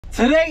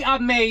Today I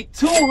made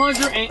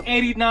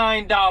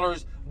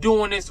 $289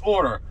 doing this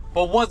order,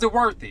 but was it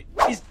worth it?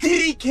 It's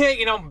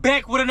DDK and I'm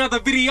back with another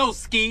video,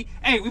 ski.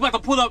 Hey, we about to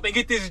pull up and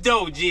get this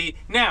dough, G.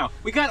 Now,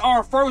 we got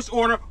our first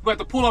order. We about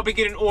to pull up and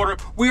get an order.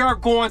 We are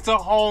going to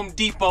Home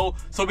Depot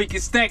so we can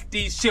stack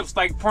these chips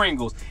like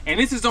Pringles. And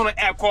this is on an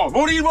app called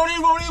Rody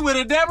with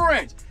a dab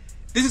wrench.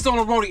 This is on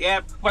the Rody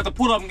app. We're about to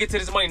pull up and get to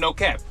this money, no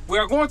cap. We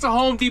are going to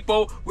Home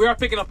Depot. We are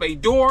picking up a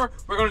door.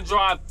 We're going to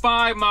drive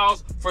 5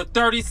 miles for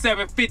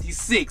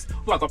 $37.56.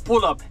 We're about to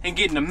pull up and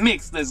get in the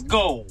mix. Let's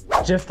go.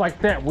 Just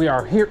like that, we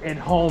are here at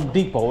Home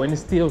Depot, and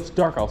it's still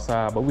dark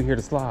outside, but we're here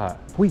to slide.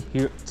 We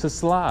here to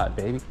slide,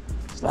 baby.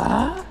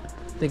 Slide? I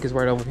think it's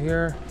right over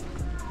here.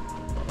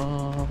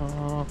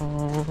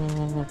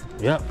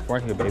 Yep,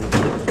 right here, baby.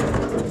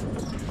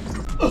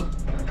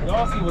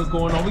 Y'all see what's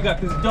going on. We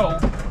got this dough.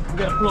 We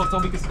gotta pull up so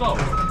we can slow.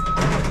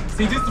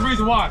 See, this is the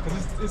reason why,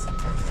 because it's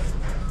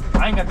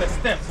I ain't got that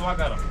step, so I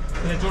gotta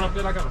that joint up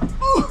there, I gotta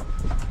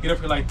get up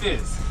here like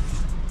this.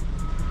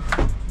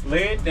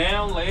 Lay it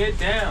down, lay it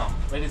down.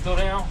 Lay this dough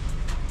down.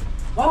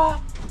 What?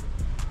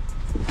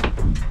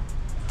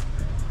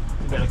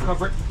 You better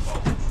cover it,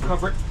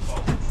 cover it,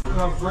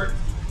 cover it.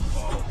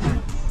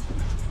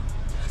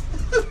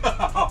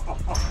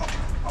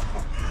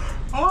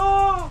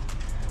 Oh!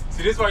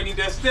 See, this is why you need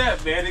that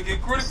step, man. It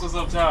gets critical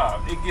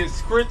sometimes. It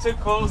gets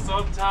critical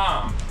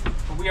sometimes.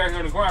 But we out here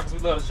on the ground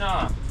because we love to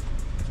shine.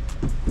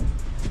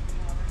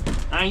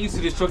 I ain't used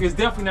to this truck. It's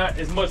definitely not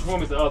as much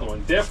room as the other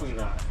one. Definitely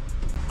not.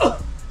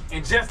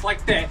 And just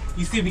like that,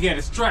 you see we got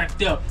it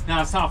strapped up.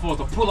 Now it's time for us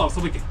to pull up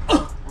so we can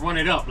run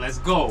it up. Let's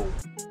go.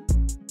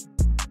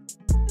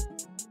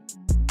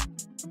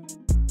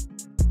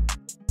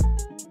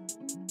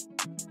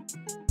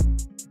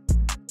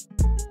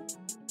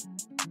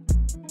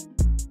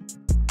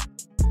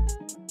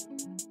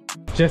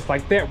 Just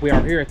like that, we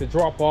are here at the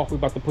drop-off. We're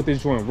about to put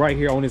this joint right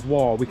here on this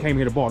wall. We came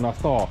here to ball, not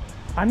stall.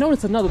 I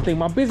noticed another thing.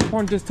 My business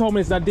partner just told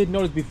me this, I didn't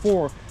notice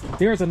before.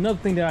 There's another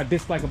thing that I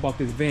dislike about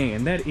this van,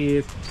 and that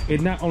is it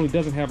not only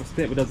doesn't have a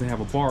step, it doesn't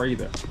have a bar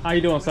either. How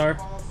you doing, sir?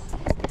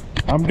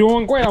 I'm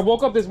doing great. I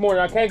woke up this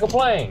morning. I can't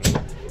complain.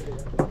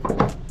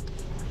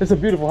 It's a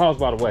beautiful house,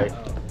 by the way.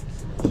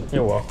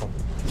 You're welcome.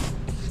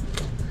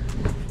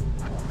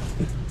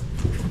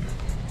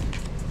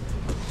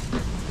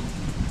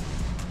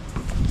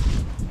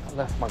 I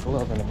left my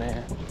glove in the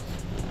van.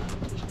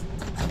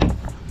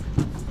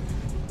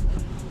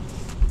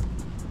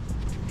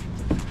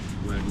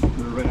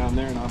 Put it right down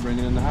there and I'll bring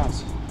it in the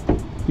house.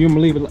 You want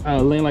me to leave it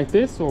laying like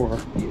this, or?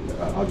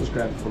 Yeah, I'll just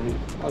grab it for me.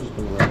 I'll just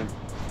put it right in.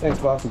 Thanks,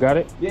 boss. You got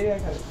it? Yeah, I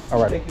got it.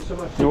 All right. Thank you so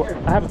much.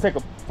 I have to take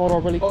a photo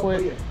really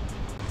quick. Yeah.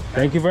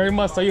 Thank you very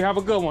much. So you have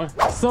a good one.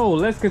 So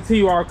let's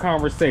continue our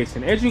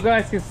conversation. As you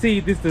guys can see,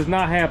 this does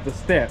not have the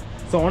step.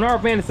 So on our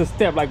van, it's a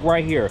step like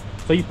right here.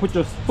 So you put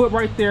your foot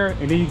right there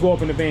and then you go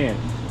up in the van.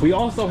 We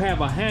also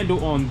have a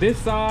handle on this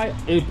side.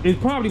 It's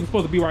probably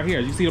supposed to be right here.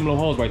 You see them little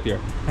holes right there.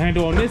 A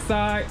handle on this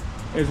side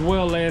as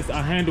well as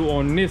a handle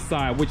on this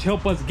side, which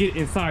help us get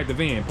inside the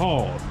van.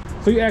 Pause.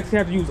 So you actually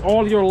have to use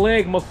all your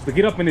leg muscles to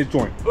get up in this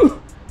joint.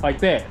 Like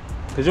that.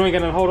 Because you ain't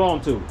got nothing to hold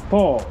on to.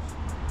 Pause.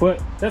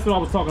 But that's what I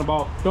was talking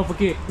about. Don't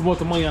forget, you want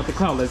the money out the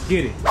cloud. Let's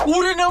get it.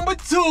 Order number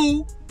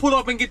 2, pull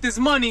up and get this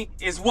money,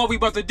 is what we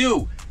about to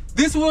do.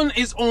 This one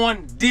is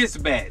on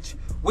dispatch.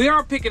 We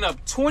are picking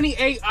up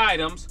 28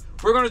 items.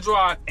 We're gonna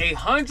drive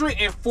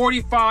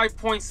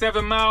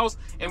 145.7 miles,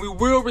 and we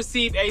will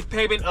receive a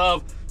payment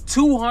of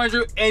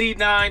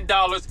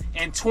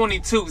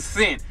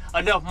 $289.22.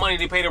 Enough money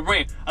to pay the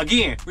rent.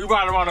 Again, we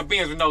ride around the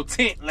bins with no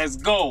tent. Let's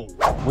go.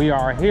 We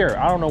are here.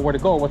 I don't know where to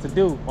go, what to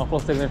do. I'm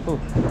supposed to take that food.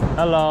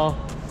 Hello.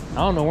 I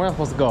don't know where I'm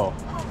supposed to go.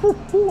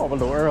 I'm a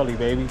little early,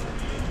 baby.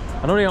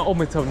 I know they don't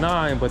open till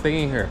 9, but they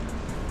ain't here.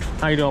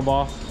 How you doing,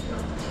 boss?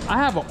 I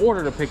have an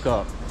order to pick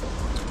up.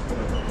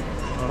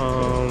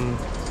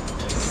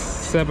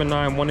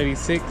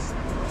 79186.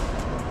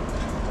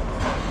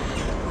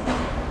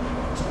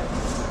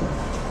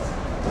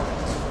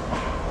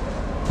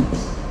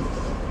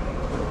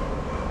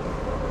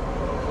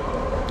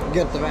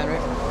 Get the van,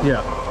 right?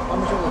 Yeah.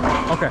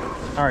 Okay.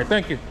 All right.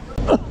 Thank you.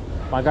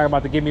 My guy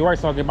about to get me right,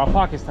 so I'll get my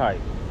pockets tight.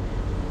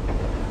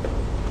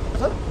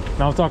 What's up?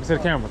 No, I'm talking to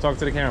the camera. Talking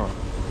to the camera.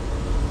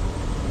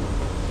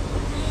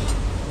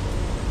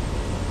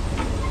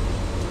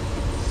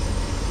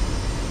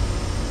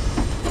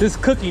 This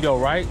cookie dough,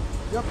 right?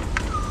 Yep.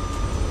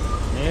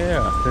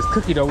 Yeah, this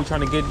cookie dough, we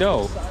trying to get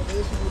dough.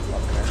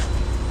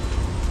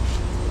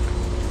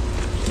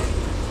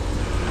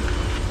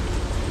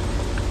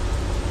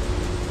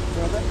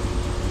 Okay.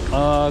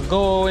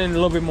 Go in a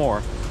little bit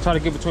more. Try to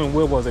get between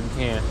wheel wells if you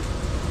can.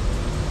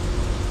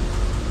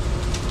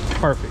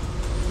 Perfect.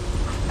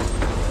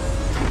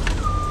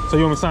 So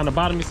you want me to sign the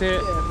bottom, you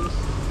said? Yeah, please.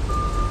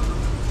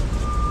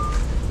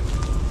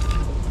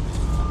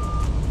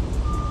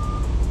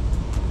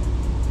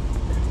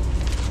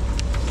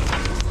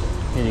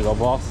 Here you go,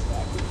 boss.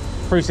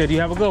 Appreciate it.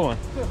 You have a good one.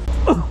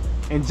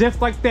 And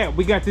just like that,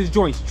 we got this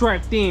joint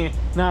strapped in.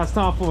 Now it's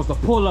time for us to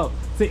pull up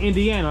to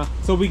Indiana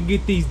so we can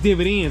get these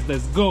dividends.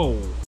 Let's go.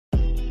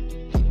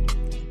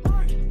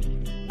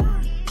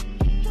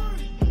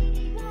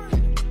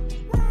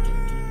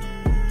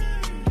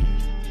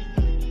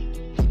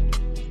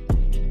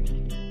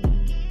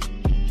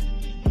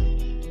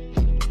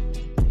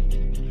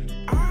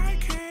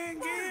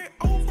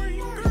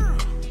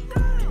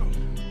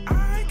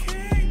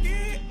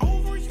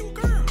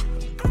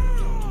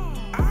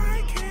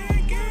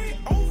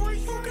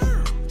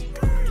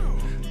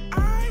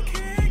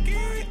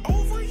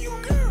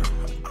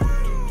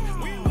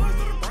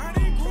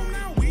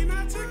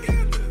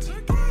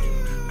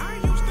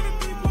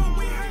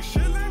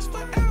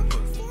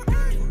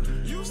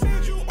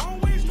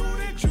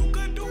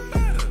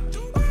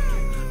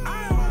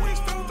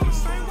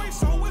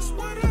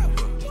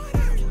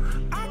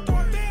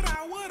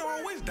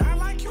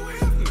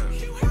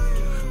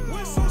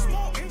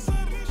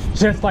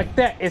 Just like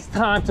that, it's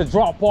time to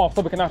drop off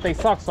so we can knock their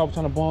socks off. I'm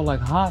trying to ball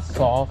like hot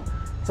sauce.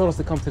 Told us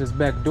to come to this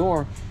back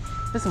door.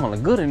 This smell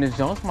like good in this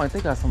joint. Somebody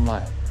they got some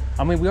like,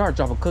 I mean, we are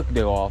dropping cookie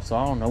dough off, so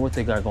I don't know what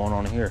they got going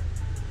on in here.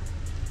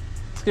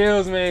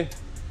 Excuse me.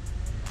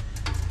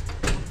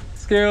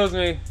 Excuse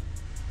me.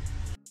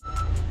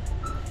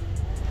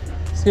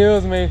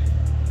 Excuse me.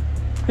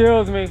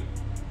 Excuse me.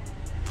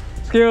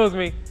 Excuse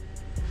me.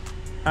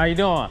 How you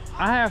doing?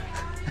 I have,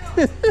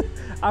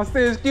 I've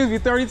said excuse me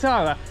 30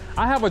 times.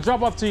 I have a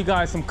drop off to you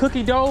guys, some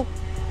cookie dough.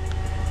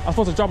 I'm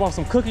supposed to drop off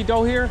some cookie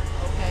dough here.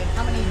 Okay,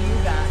 how many do you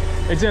got?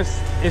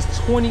 It's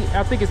 20,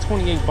 I think it's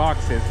 28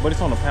 boxes, but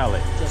it's on a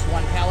pallet. Just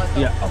one pallet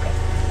though? Yeah. Okay.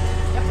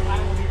 Yep, I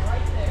will be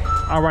right there.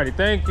 Alrighty,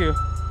 thank you.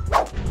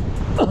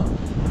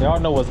 Y'all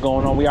know what's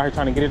going on. We out here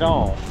trying to get it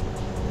on.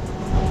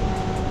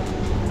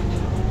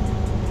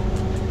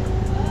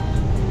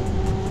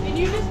 Can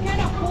you just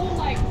kind of pull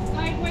like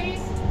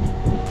sideways?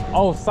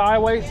 Oh,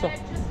 sideways? Yeah,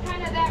 just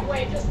kind of that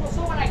way, just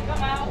so when I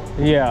come out.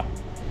 Yeah.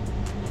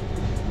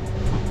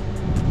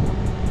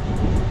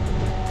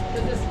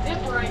 There's this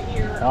dip right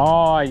here.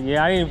 Oh,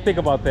 yeah, I didn't even think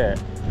about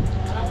that.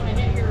 I don't want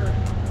to hit your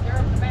hair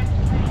up the back of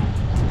your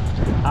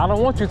head. I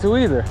don't want you to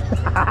either.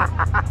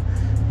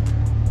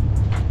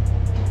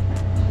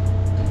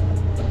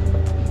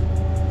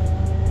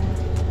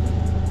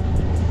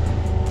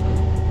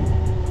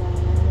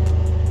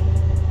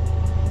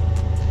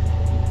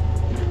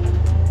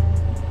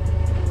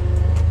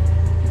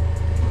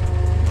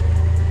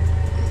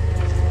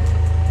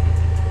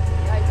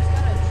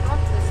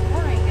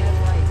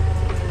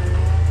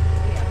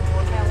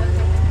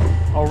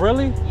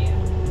 Really? Yeah.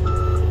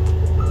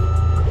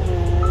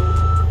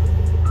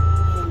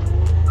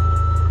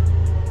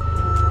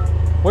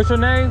 What's your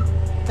name?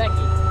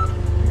 Becky.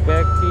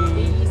 Becky.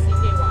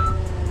 B-E-C-K-Y.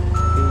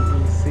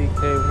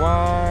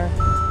 B-E-C-K-Y.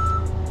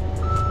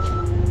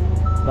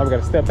 Now we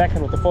gotta step back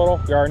in with the photo.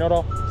 You already know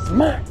though?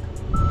 Smack!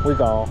 We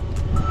gone.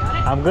 Got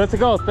it? I'm good to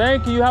go.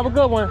 Thank you. You have a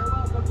good one. You're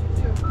welcome,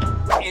 you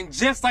too. And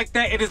just like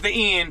that, it is the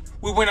end.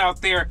 We went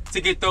out there to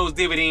get those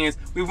dividends.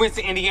 We went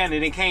to Indiana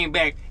and then came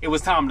back. It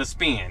was time to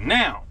spend.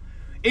 Now,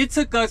 it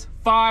took us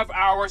 5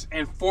 hours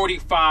and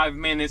 45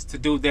 minutes to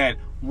do that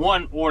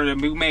one order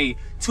that we made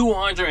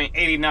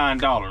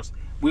 $289.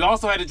 We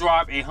also had to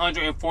drive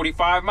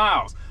 145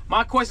 miles.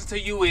 My question to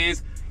you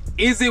is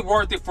it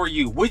worth it for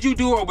you? Would you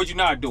do it or would you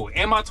not do it?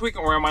 Am I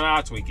tweaking or am I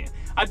not tweaking?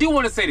 I do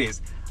want to say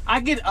this. I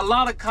get a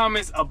lot of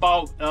comments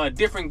about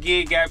different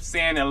gig apps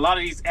saying that a lot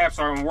of these apps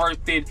aren't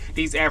worth it.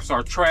 These apps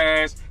are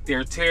trash.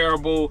 They're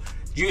terrible.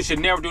 You should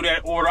never do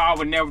that order. I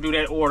would never do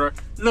that order.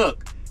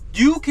 Look.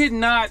 You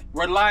cannot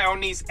rely on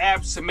these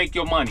apps to make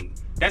your money.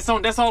 That's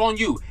all on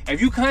you. If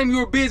you claim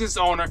you're a business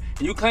owner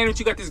and you claim that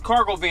you got this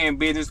cargo van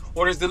business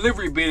or this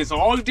delivery business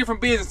or all these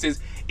different businesses,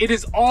 it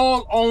is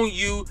all on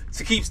you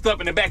to keep stuff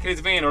in the back of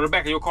this van or the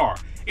back of your car.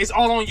 It's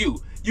all on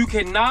you. You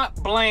cannot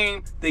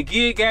blame the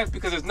gig apps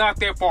because it's not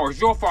their fault. It's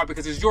your fault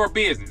because it's your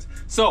business.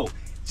 So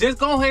just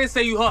go ahead and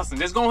say you hustling.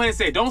 Just go ahead and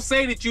say it. Don't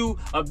say that you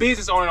a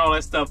business owner and all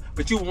that stuff,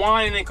 but you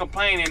whining and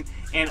complaining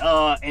and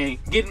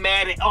getting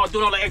mad and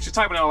doing all the extra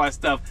typing and all that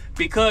stuff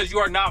because you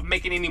are not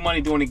making any money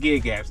doing the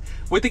gig apps.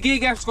 With the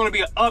gig apps, it's going to be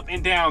an up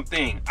and down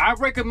thing. I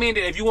recommend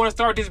that if you want to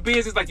start this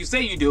business like you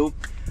say you do,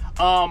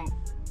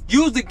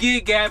 use the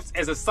gig apps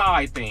as a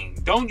side thing.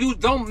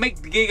 Don't make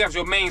the gig apps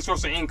your main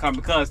source of income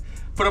because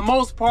for the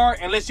most part,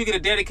 unless you get a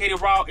dedicated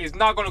route, it's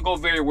not going to go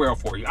very well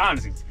for you,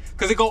 honestly,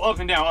 because it go up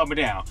and down, up and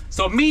down.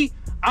 So me,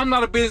 I'm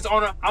not a business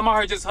owner. I'm out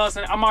here just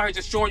hustling. I'm out here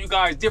just showing you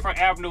guys different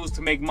avenues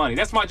to make money.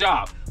 That's my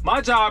job. My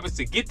job is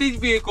to get these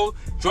vehicles,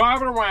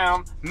 drive it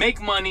around,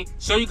 make money,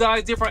 show you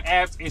guys different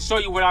apps, and show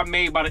you what I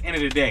made by the end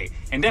of the day.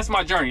 And that's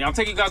my journey. I'm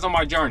taking you guys on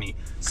my journey.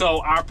 So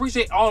I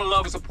appreciate all the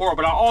love and support,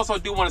 but I also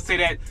do want to say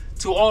that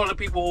to all of the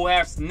people who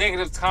have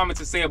negative comments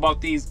to say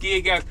about these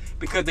gig apps,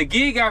 because the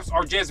gig apps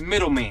are just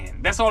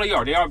middlemen. That's all they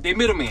are. They're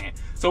middlemen.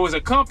 So it's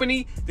a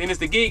company, then it's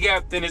the gig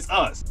app, then it's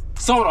us.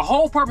 So the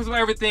whole purpose of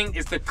everything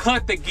is to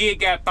cut the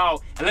gig app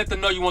out and let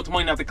them know you want the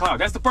money, not the cloud.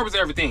 That's the purpose of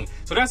everything.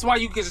 So that's why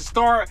you can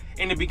start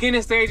in the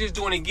beginning stages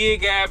doing the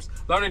gig apps,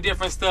 learning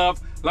different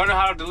stuff, learning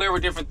how to deliver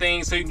different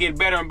things so you can get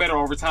better and better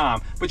over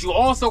time. But you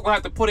also gonna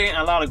have to put in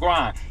a lot of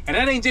grind. And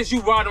that ain't just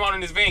you riding around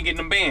in this van getting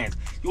them bands.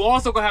 You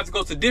also gonna have to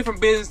go to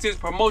different businesses,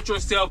 promote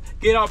yourself,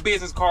 get out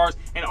business cards,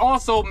 and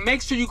also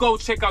make sure you go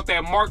check out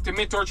that Mark the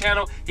Mentor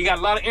channel. He got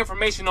a lot of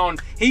information on,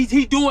 he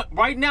doing,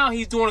 right now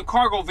he's doing a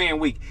cargo van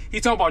week.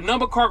 He's talking about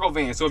number cargo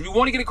van. So if you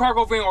want to get a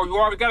cargo van or you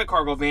already got a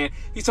cargo van,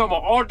 he's talking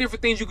about all the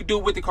different things you can do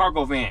with the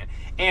cargo van.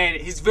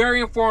 And he's very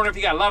informative.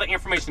 He got a lot of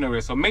information over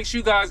there. So make sure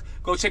you guys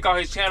go check out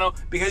his channel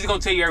because he's gonna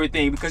tell you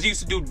everything, because he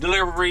used to do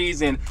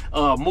deliveries and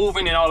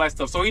moving and all that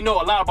stuff. So he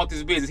know a lot about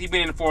this business. He's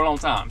been in it for a long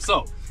time.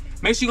 So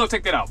make sure you go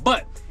check that out.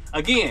 But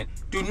again,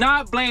 do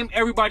not blame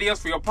everybody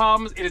else for your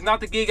problems. It is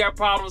not the gig app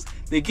problems.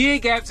 The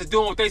gig apps are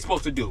doing what they're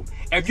supposed to do.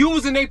 If you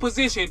was in their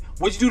position,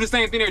 would you do the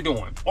same thing they're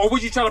doing? Or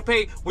would you try to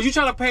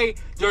pay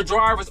your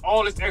drivers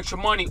all this extra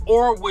money?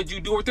 Or would you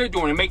do what they're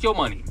doing and make your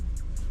money?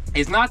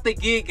 It's not the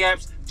gig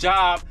app's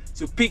job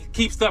to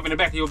keep stuff in the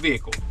back of your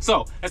vehicle.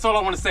 So that's all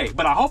I want to say.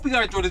 But I hope you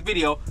guys enjoyed this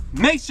video.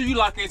 Make sure you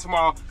lock in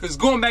tomorrow because it's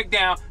going back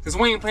down because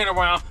we ain't playing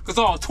around because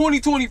all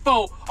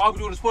 2024, all we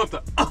doing is put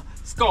up the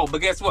skull.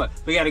 But guess what?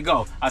 We gotta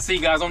go. I'll see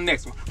you guys on the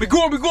next one. We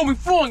going, we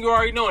flowing. You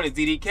already know it. It's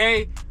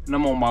DDK and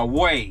I'm on my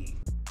way.